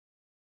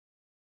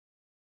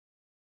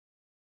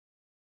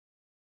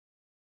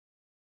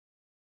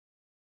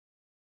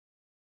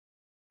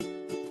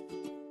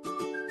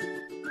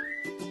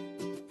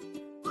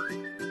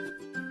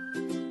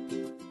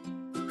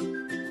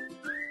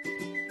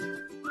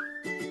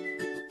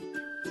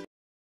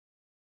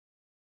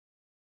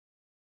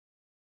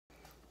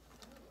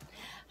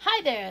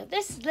Hi there,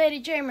 this is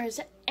Ladyjamers,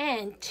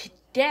 and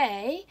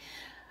today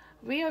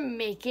we are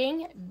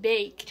making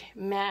baked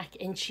mac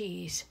and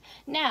cheese.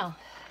 Now,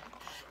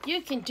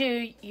 you can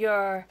do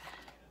your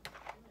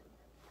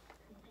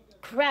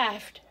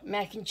Kraft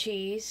mac and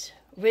cheese,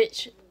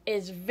 which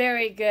is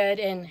very good,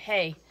 and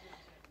hey,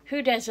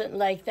 who doesn't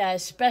like that,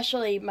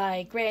 especially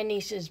my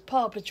grandniece's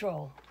Paw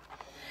Patrol.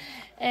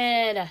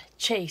 And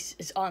Chase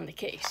is on the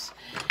case.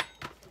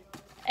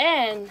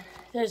 And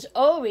there's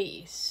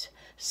always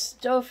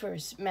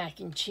Stouffer's mac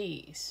and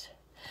cheese.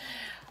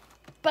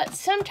 But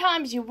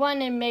sometimes you want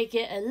to make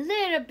it a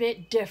little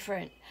bit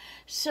different.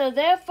 So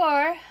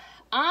therefore,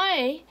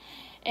 I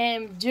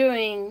am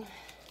doing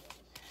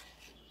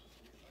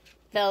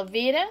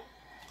Velveeta,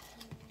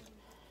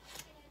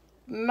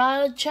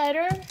 mild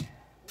cheddar,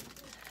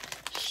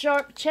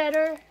 sharp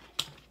cheddar,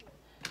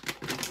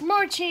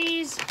 more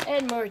cheese,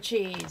 and more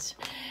cheese.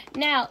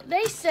 Now,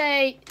 they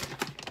say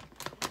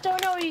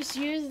don't always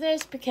use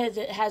this because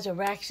it has a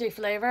waxy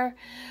flavor.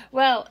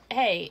 Well,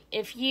 hey,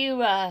 if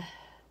you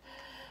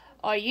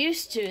are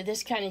used to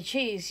this kind of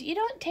cheese, you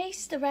don't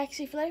taste the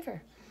waxy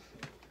flavor.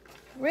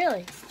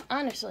 Really,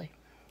 honestly.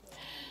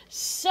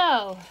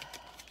 So,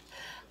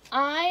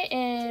 I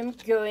am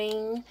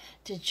going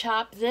to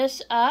chop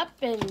this up,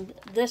 and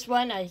this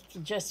one I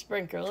can just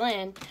sprinkle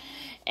in.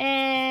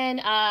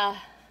 And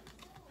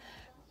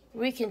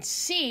we can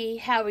see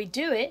how we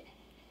do it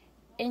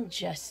in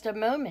just a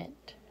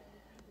moment.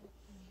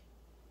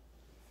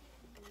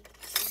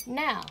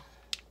 Now,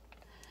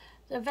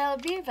 the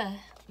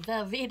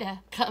Velveeta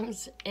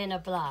comes in a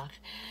block,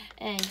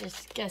 and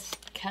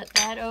just cut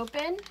that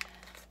open,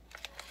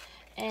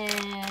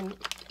 and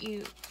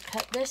you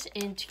cut this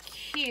into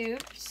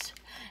cubes,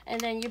 and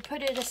then you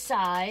put it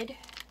aside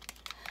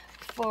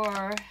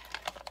for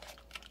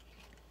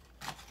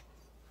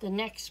the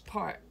next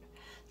part.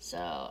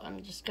 So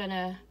I'm just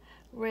gonna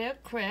real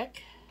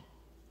quick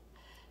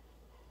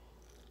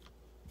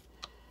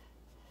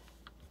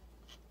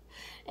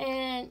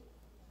and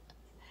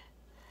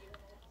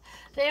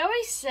they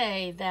always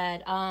say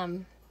that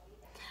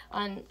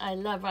I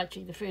love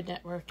watching the Food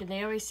Network, and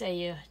they always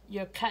say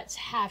your cuts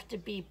have to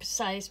be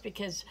precise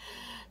because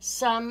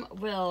some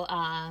will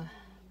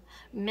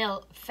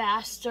melt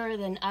faster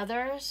than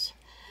others,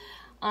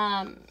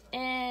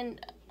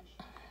 and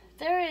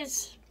there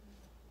is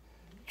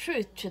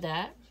truth to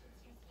that.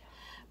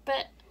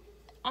 But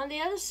on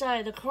the other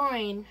side of the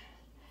coin,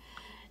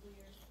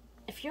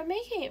 if you're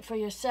making it for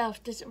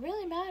yourself, does it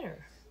really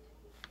matter?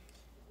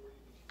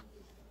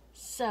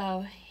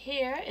 So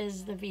here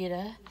is the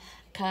Vita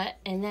cut,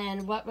 and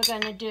then what we're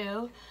going to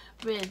do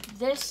with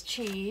this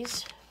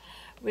cheese,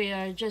 we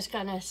are just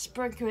going to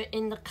sprinkle it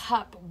in the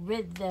cup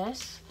with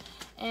this.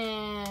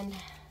 And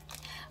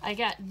I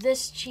got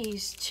this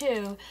cheese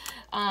too.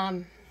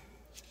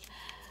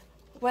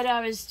 What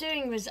I was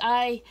doing was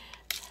I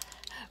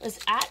was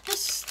at the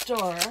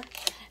store,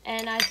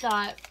 and I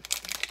thought,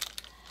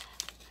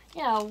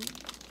 you know,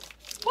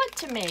 what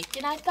to make.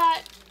 And I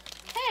thought,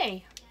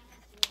 hey,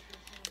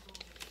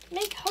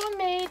 make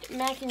homemade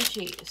mac and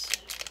cheese.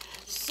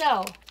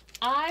 So,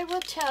 I will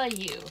tell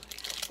you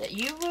that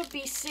you will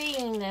be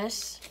seeing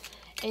this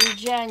in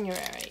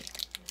January.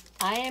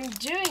 I am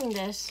doing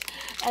this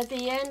at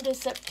the end of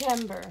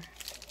September.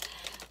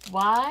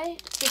 Why?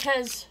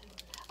 Because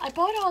I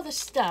bought all the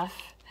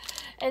stuff,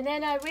 and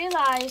then I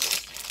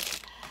realized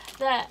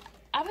that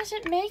I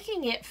wasn't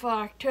making it for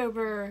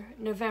October,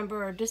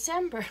 November, or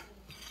December.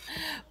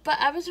 But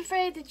I was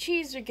afraid the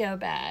cheese would go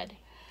bad.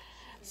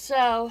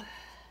 So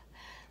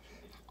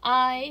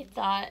I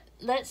thought,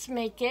 let's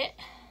make it,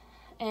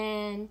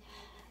 and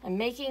I'm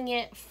making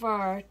it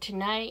for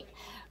tonight.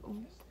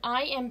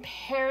 I am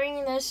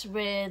pairing this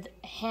with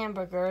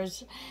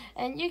hamburgers,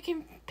 and you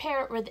can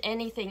pair it with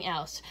anything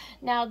else.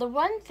 Now, the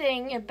one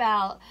thing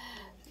about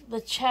the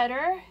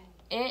cheddar,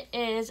 it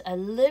is a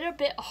little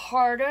bit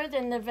harder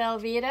than the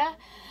Velveeta,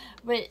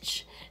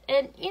 which,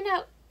 and you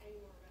know,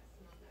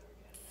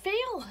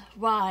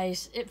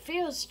 feel-wise, it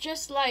feels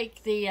just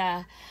like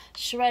the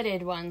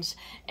shredded ones.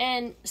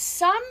 And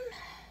some,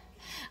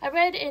 I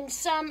read in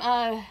some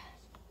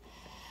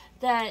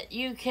that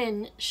you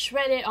can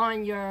shred it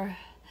on your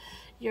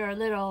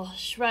little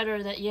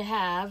shredder that you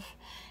have.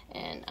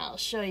 And I'll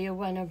show you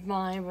one of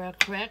mine real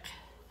quick.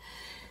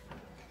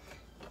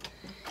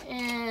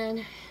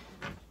 And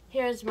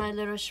here's my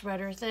little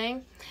shredder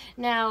thing.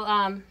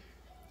 Now,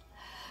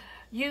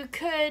 you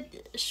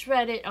could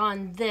shred it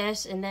on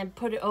this and then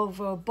put it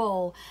over a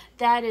bowl.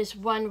 That is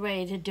one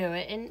way to do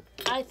it. And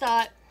I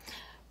thought,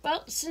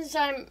 well, since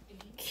I'm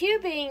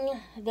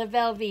cubing the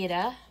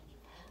Velveeta,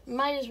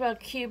 might as well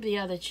cube the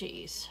other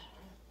cheese.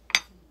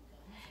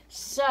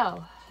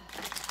 So,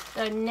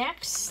 the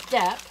next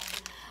step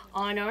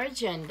on our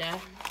agenda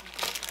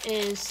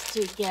is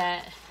to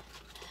get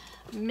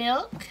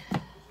milk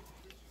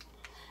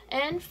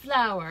and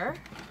flour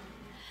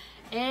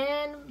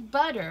and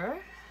butter,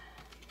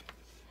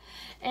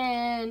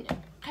 and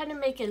kind of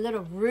make a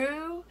little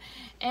roux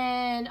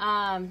and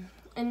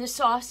in the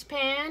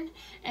saucepan.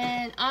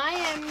 And I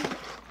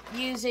am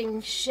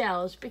using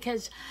shells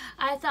because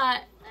I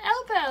thought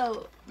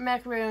elbow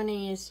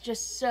macaroni is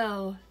just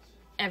so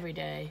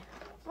everyday.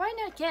 Why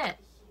not get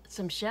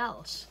some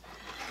shells?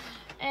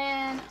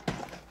 And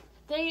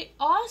they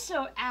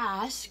also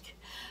ask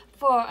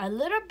for a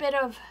little bit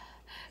of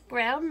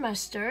ground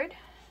mustard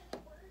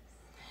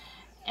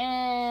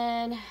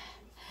and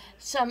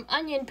some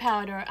onion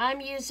powder.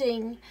 I'm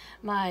using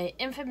my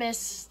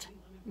infamous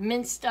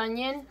minced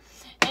onion.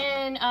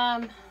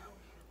 And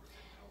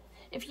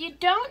if you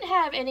don't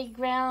have any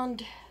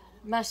ground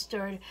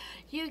mustard,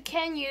 you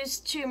can use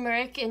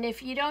turmeric. And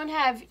if you don't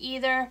have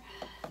either,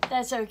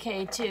 that's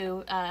okay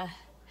too.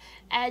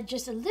 Add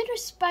just a little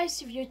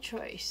spice of your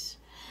choice.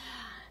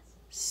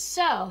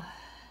 So,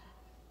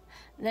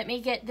 let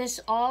me get this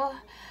all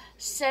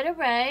set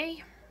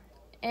away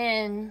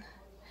and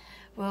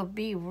we'll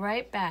be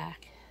right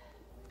back.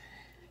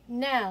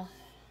 Now,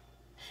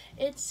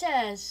 it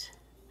says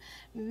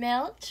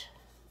melt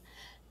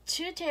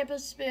 2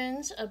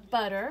 tablespoons of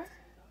butter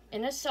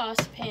in a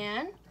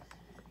saucepan,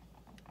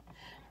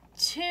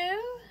 2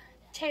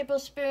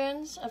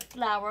 tablespoons of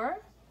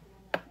flour,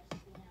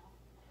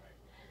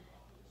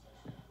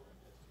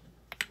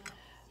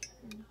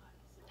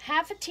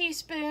 1/2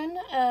 teaspoon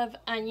of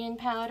onion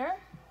powder,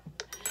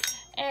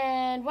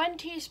 and 1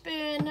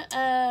 teaspoon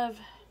of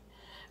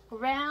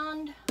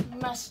ground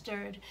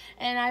mustard.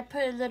 And I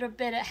put a little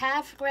bit of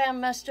half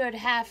ground mustard,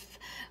 half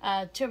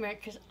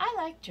turmeric, because I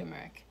like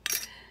turmeric.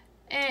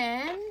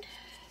 And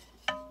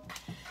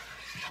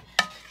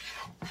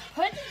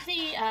put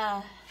the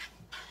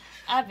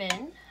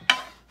oven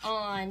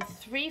on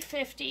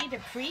 350 to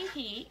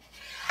preheat,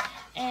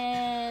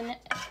 and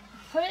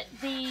put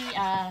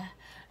the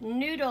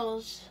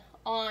noodles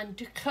on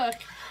to cook,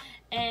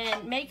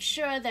 and make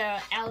sure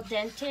they're al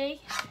dente.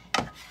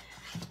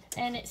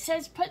 And it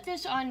says put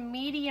this on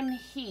medium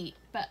heat,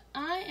 but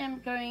I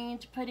am going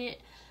to put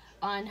it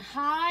on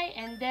high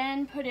and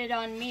then put it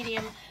on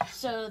medium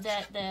so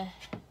that the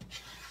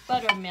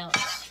butter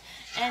melts.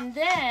 And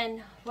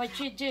then what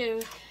you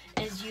do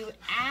is you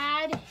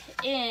add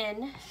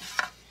in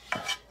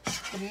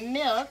the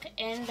milk,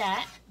 and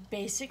that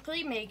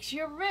basically makes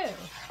your roux.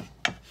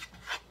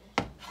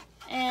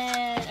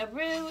 And a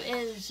roux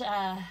is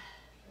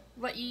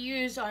what you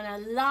use on a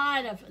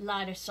lot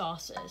of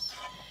sauces.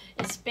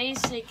 It's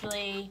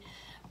basically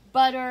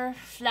butter,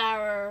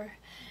 flour,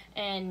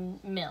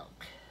 and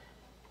milk.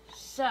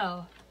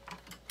 So,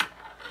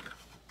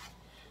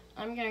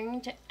 I'm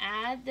going to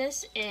add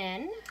this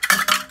in.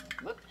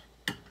 Whoop.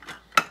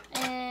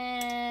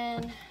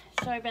 And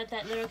sorry about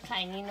that little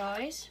tiny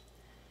noise.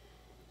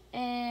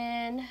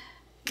 And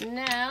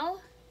now,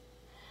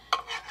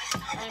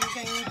 I'm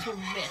going to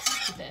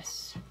whisk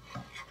this.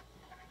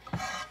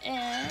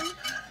 And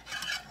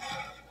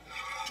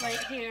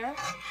right here,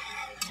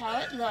 how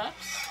it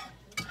looks.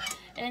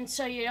 And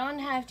so you don't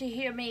have to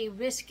hear me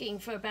whisking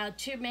for about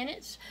 2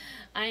 minutes.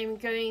 I'm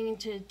going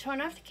to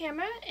turn off the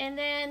camera and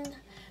then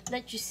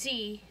let you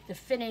see the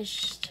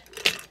finished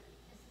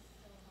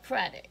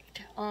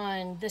product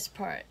on this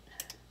part.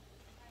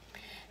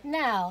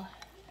 Now,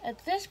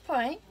 at this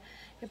point,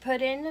 you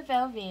put in the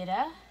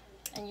Velveeta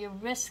and you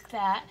whisk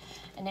that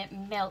and it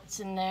melts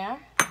in there.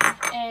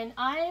 And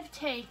I've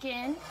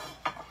taken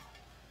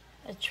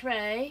a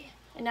tray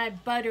and I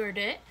buttered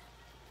it.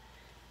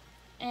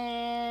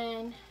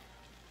 And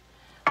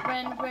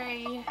when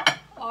we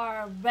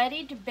are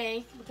ready to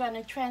bake, we're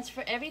going to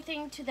transfer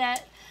everything to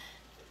that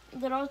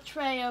little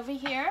tray over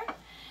here.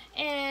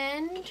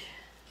 And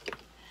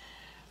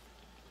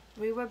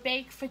we will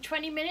bake for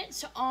 20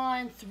 minutes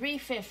on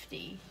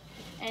 350.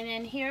 And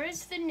then here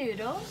is the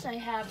noodles I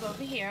have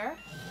over here.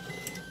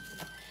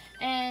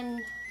 And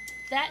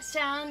that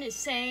sound is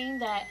saying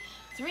that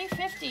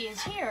 350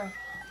 is here.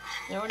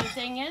 The only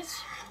thing is,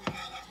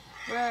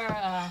 we're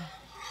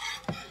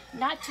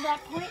not to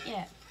that point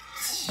yet.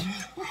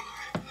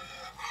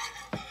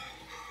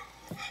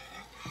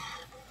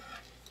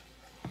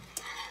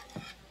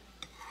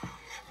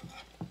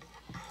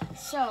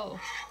 So,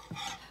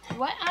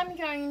 what I'm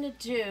going to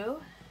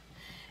do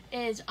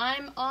is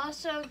I'm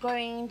also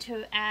going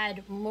to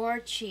add more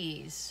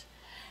cheese.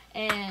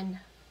 And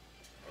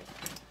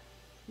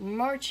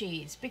more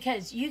cheese,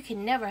 because you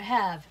can never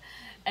have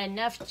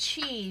enough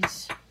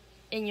cheese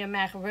in your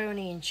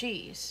macaroni and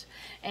cheese.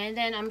 And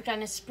then I'm going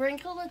to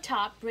sprinkle the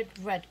top with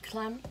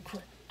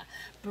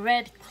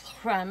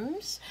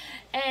breadcrumbs,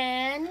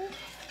 and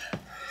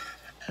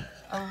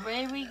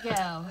away we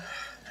go.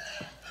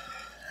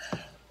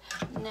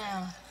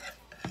 Now,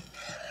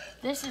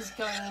 this is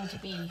going to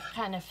be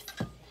kind of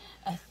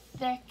a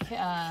thick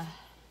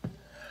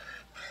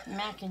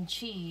mac and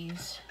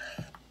cheese.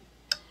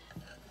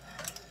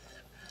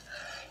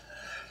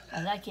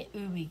 I like it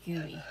ooey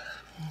gooey.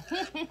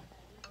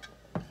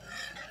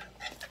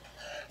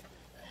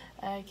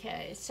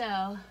 Okay,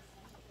 so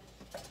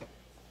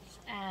let's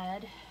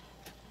add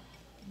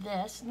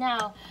this.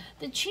 Now,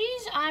 the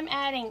cheese I'm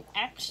adding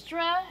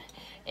extra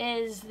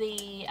is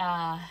the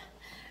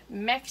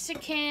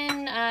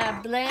Mexican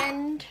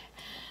blend,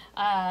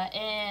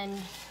 and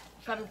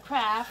from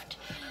Kraft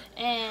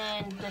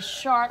and the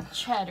sharp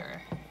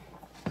cheddar.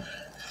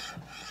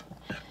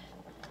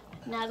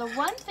 Now the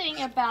one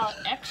thing about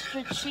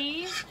extra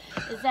cheese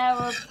is that it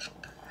will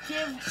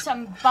give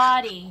some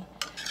body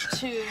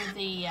to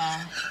the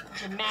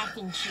mac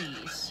and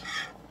cheese.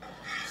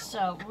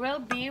 So we'll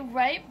be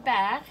right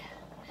back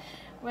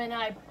when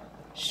I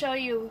show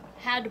you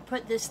how to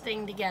put this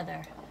thing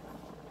together.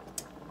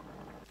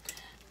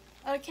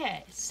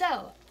 Okay,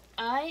 so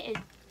I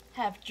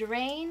have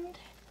drained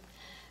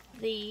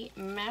the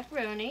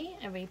macaroni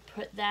and we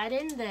put that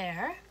in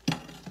there,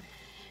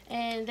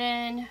 and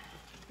then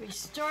we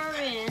stir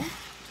in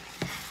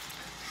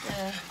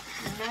the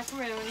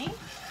macaroni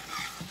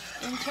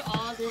into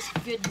all this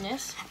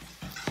goodness,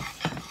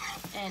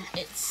 and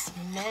it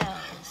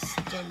smells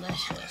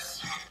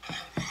delicious.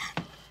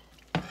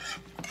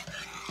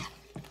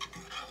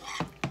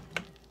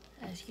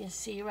 As you can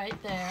see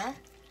right there.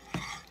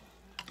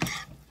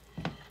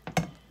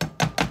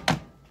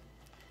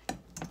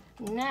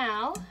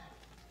 Now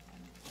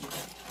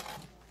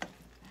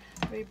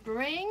we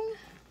bring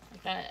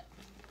a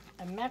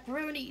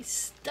macaroni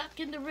stuck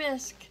in the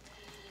whisk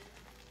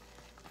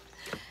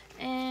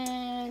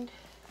and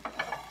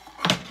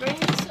bring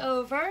this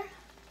over,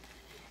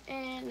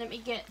 and let me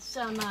get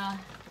some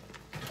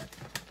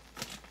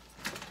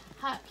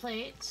hot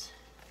plates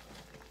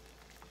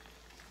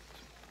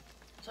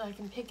so I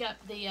can pick up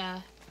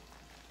the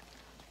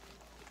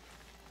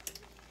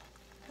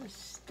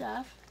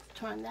stuff.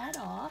 Turn that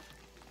off.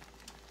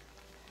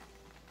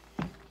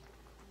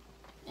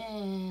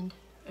 And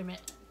wait a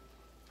minute,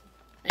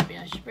 maybe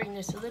I should bring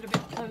this a little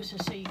bit closer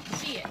so you can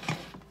see it.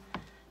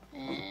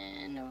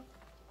 And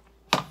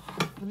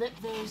flip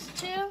those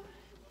two.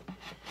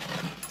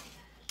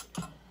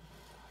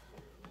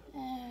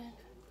 And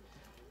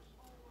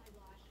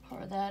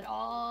pour that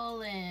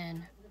all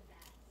in.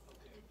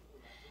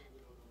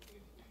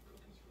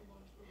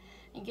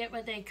 And get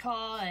what they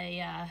call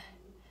a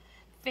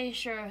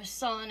facial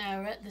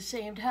sauna at the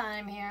same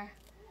time here.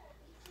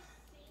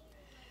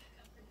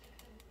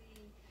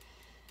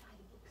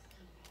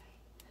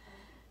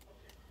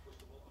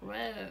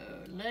 Whoa,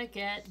 look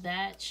at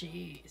that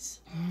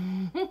cheese.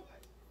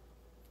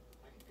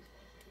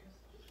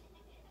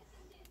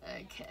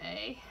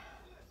 Okay.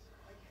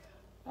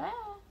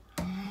 Wow.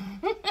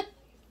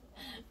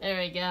 There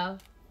we go.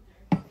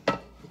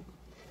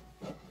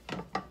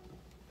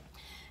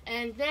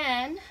 And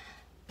then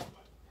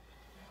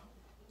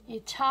you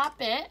top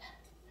it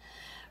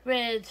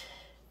with,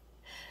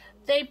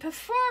 they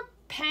prefer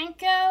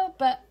panko,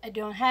 but I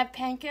don't have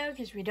panko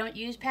because we don't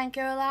use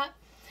panko a lot.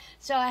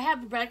 So I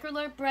have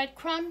regular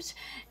breadcrumbs,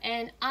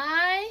 and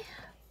I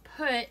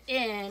put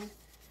in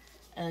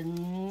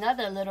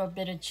another little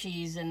bit of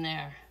cheese in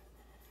there.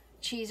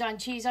 Cheese on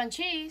cheese on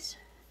cheese.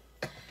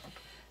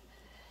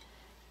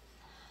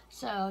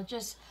 So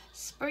just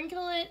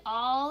sprinkle it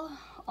all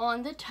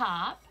on the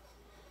top.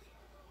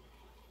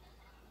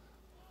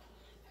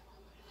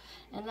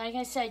 And like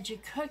I said, you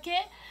cook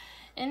it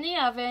in the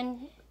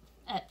oven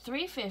at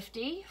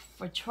 350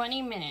 for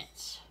 20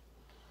 minutes.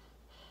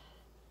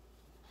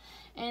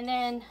 And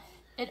then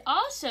it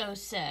also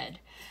said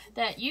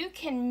that you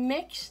can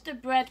mix the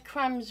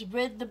breadcrumbs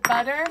with the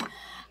butter.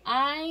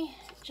 I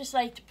just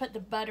like to put the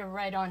butter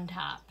right on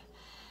top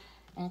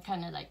and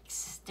kind of like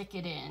stick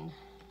it in,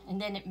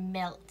 and then it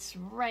melts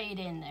right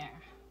in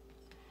there.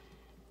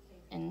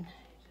 And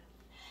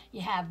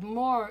you have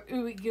more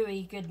ooey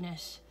gooey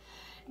goodness.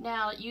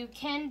 Now you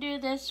can do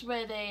this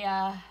with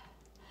a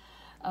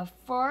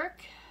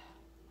fork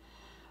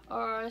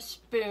or a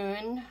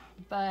spoon,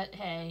 but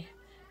hey,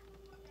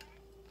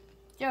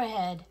 go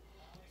ahead,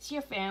 it's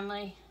your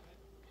family.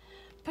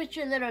 Put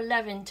your little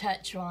loving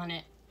touch on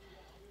it.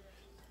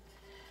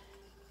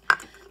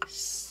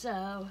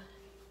 So,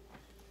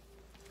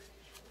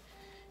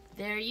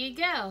 there you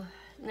go.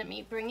 Let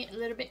me bring it a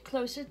little bit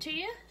closer to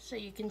you so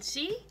you can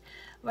see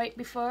right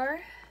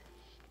before.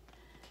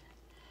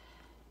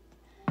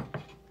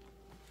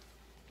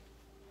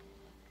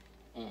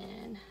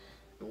 And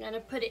I'm gonna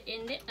put it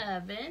in the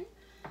oven.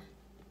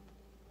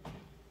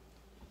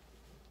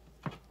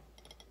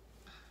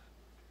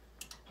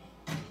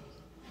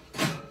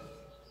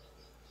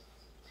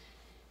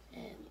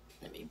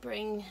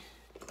 Bring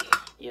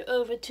you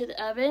over to the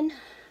oven.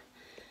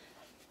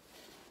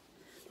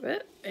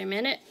 Wait a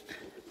minute.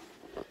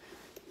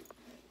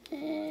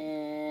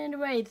 And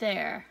right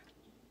there.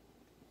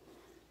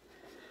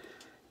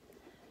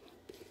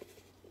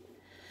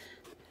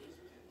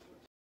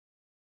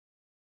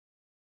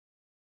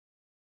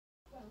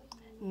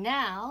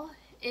 Now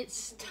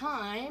it's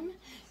time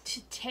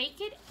to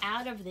take it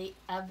out of the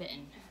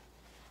oven.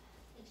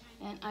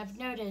 And I've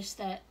noticed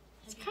that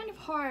it's kind of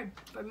hard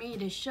for me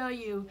to show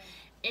you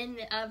in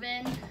the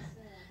oven,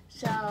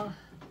 so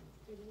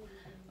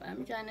what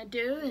I'm gonna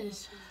do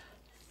is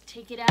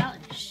take it out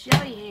and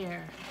show you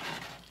here.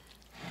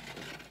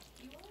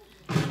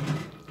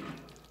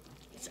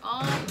 It's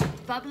all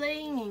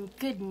bubbling and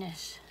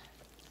goodness.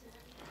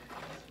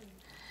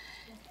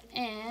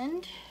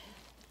 And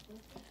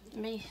let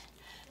me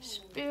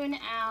spoon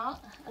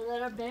out a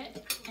little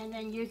bit, and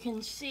then you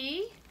can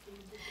see.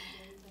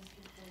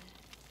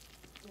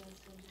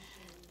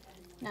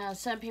 Now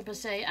some people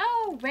say,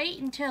 oh, wait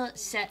until it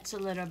sets a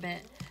little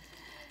bit.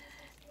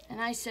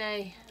 And I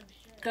say,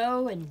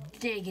 go and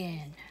dig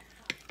in.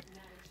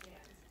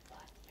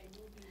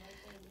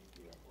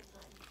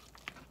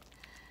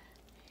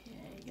 Here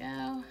you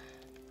go.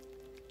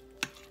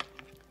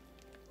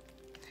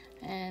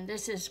 And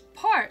this is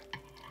part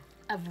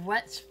of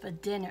what's for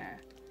dinner.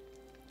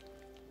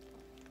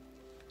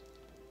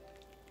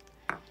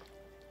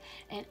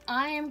 And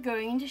I am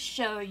going to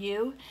show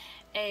you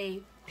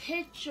a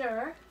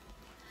picture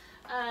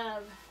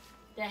of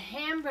the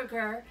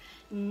hamburger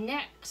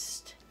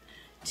next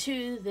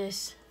to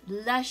this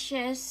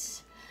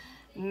luscious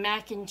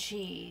mac and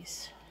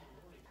cheese.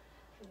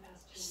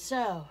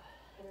 So,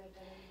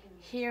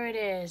 here it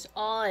is,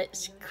 all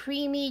its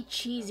creamy,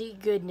 cheesy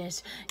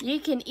goodness. You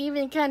can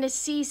even kind of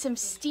see some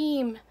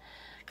steam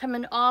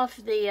coming off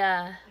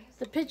the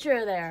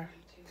picture there.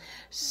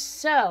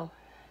 So,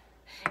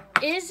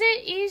 is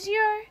it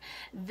easier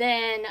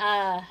than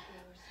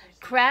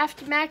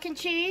Kraft mac and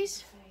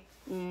cheese?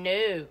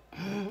 No.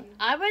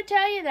 I would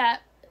tell you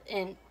that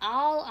in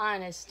all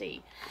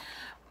honesty.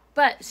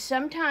 But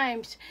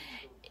sometimes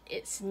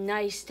it's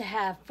nice to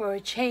have for a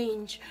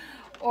change,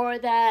 or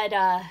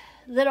that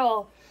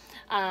little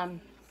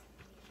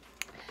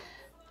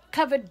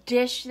covered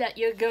dish that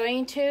you're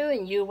going to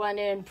and you want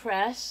to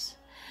impress.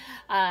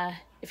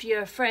 If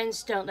your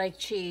friends don't like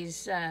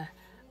cheese,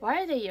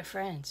 why are they your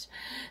friends?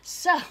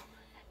 So,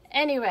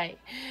 anyway,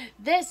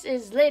 this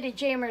is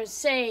Ladyjamers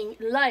saying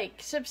like,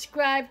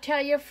 subscribe,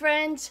 tell your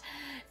friends,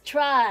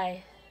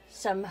 try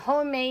some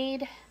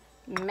homemade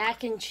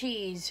mac and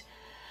cheese.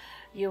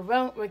 You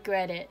won't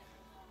regret it.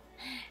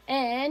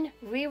 And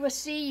we will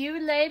see you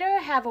later.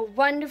 Have a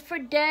wonderful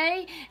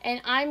day.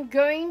 And I'm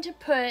going to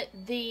put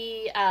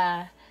the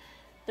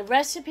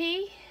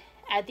recipe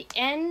at the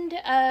end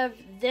of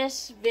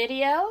this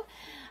video,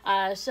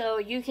 so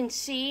you can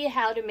see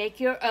how to make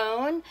your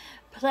own,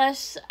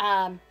 plus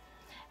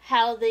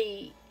how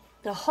the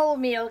whole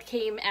meal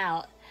came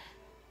out.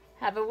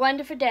 Have a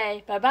wonderful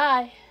day.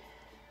 Bye-bye.